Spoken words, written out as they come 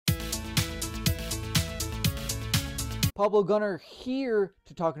Pablo Gunner here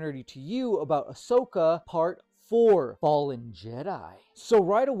to talk nerdy to you about Ahsoka Part 4, Fallen Jedi. So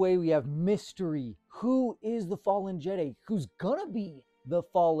right away we have mystery. Who is the Fallen Jedi? Who's gonna be the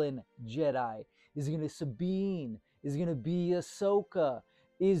Fallen Jedi? Is it gonna be Sabine? Is it gonna be Ahsoka?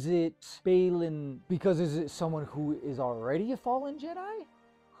 Is it Balin? Because is it someone who is already a Fallen Jedi?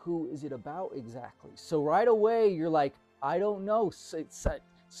 Who is it about exactly? So right away you're like, I don't know.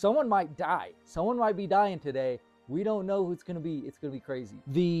 Someone might die. Someone might be dying today. We don't know who it's going to be. It's going to be crazy.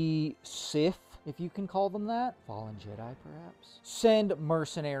 The Sith, if you can call them that, Fallen Jedi perhaps, send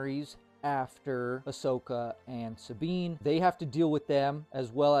mercenaries after Ahsoka and Sabine. They have to deal with them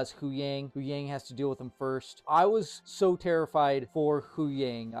as well as Hu Yang. Hu Yang has to deal with them first. I was so terrified for Hu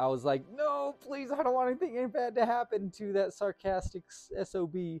Yang. I was like, no, please, I don't want anything bad to happen to that sarcastic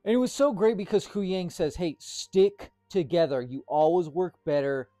SOB. And it was so great because Hu Yang says, hey, stick together. You always work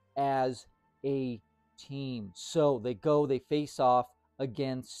better as a team. So they face off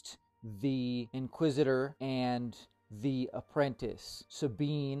against the Inquisitor and the Apprentice.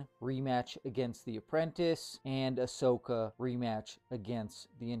 Sabine rematch against the Apprentice, and Ahsoka rematch against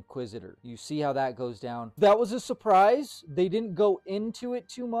the Inquisitor. You see how that goes down. That was a surprise. They didn't go into it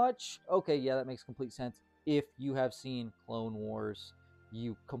too much. Okay, yeah, that makes complete sense. If you have seen Clone Wars,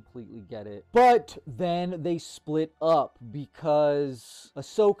 you completely get it. But then they split up because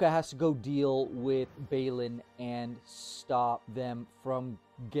Ahsoka has to go deal with Balin and stop them from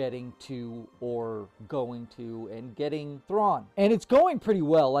getting to or going to and getting Thrawn. And it's going pretty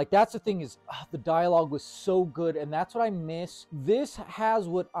well. Like, that's the thing is, the dialogue was so good, and that's what I miss. This has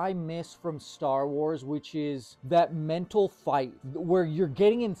what I miss from Star Wars, which is that mental fight where you're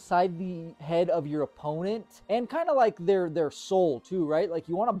getting inside the head of your opponent and kind of like their soul too, right? Like,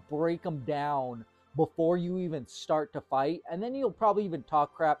 you want to break them down before you even start to fight, and then you'll probably even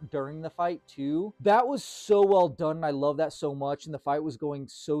talk crap during the fight too. That was so well done, and I love that so much, and the fight was going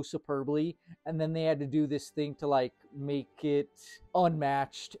so superbly, and then they had to do this thing to like make it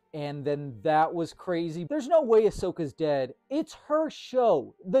unmatched, and then that was crazy. There's no way Ahsoka's dead. It's her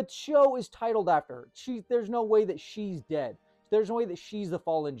show. The show is titled after her. There's no way that she's dead. There's no way that she's the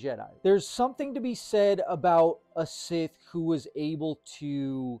Fallen Jedi. There's something to be said about a Sith who was able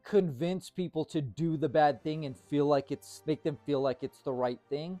to convince people to do the bad thing and make them feel like it's the right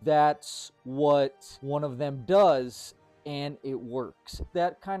thing. That's what one of them does, and it works.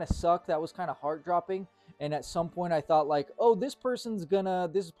 That kind of sucked. That was kind of heart-dropping. And at some point I thought like, oh, this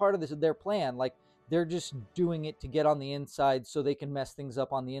is part of their plan. Like, they're just doing it to get on the inside so they can mess things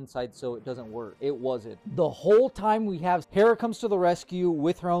up on the inside so it doesn't work. It wasn't. The whole time we have Hera comes to the rescue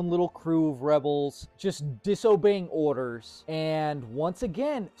with her own little crew of rebels, just disobeying orders. And once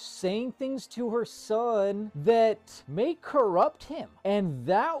again, saying things to her son that may corrupt him. And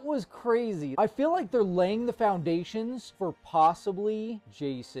that was crazy. I feel like they're laying the foundations for possibly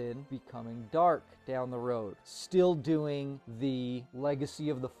Jason becoming dark down the road. Still doing the Legacy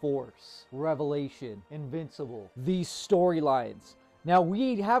of the Force, Revelation, Invincible, these storylines. Now,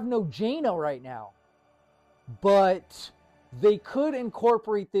 we have no Jaina right now, but they could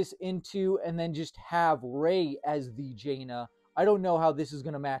incorporate this into and then just have Rey as the Jaina. I don't know how this is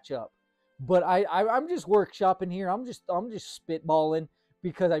going to match up, but I'm just workshopping here. I'm just spitballing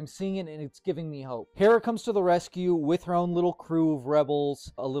because I'm seeing it and it's giving me hope. Hera comes to the rescue with her own little crew of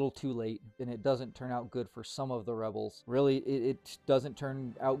rebels. A little too late, and it doesn't turn out good for some of the rebels. Really, it doesn't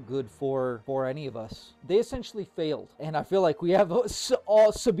turn out good for any of us. They essentially failed, and I feel like we have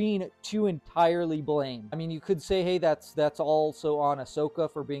Sabine to entirely blame. I mean, you could say, hey, that's also on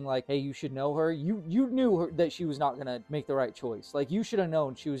Ahsoka for being like, hey, you should know her. You knew that she was not going to make the right choice. Like, you should have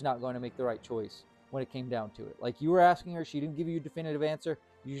known she was not going to make the right choice when it came down to it. Like, you were asking her, she didn't give you a definitive answer.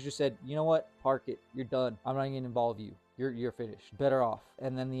 You just said, you know what, park it, you're done. I'm not going to involve you. You're finished. Better off.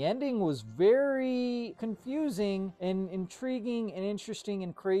 And then the ending was very confusing and intriguing and interesting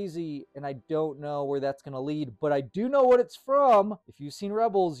and crazy, and I don't know where that's going to lead, but I do know what it's from. If you've seen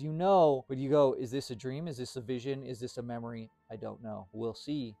Rebels, you know. But you go, is this a dream? Is this a vision? Is this a memory? I don't know. We'll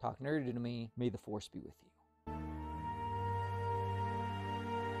see. Talk nerdy to me. May the Force be with you.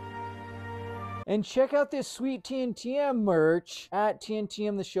 And check out this sweet TNTM merch at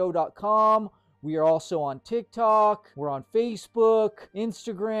TNTMTheShow.com. We are also on TikTok. We're on Facebook,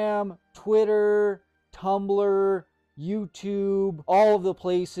 Instagram, Twitter, Tumblr, YouTube, all of the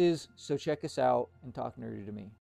places. So check us out and talk nerdy to me.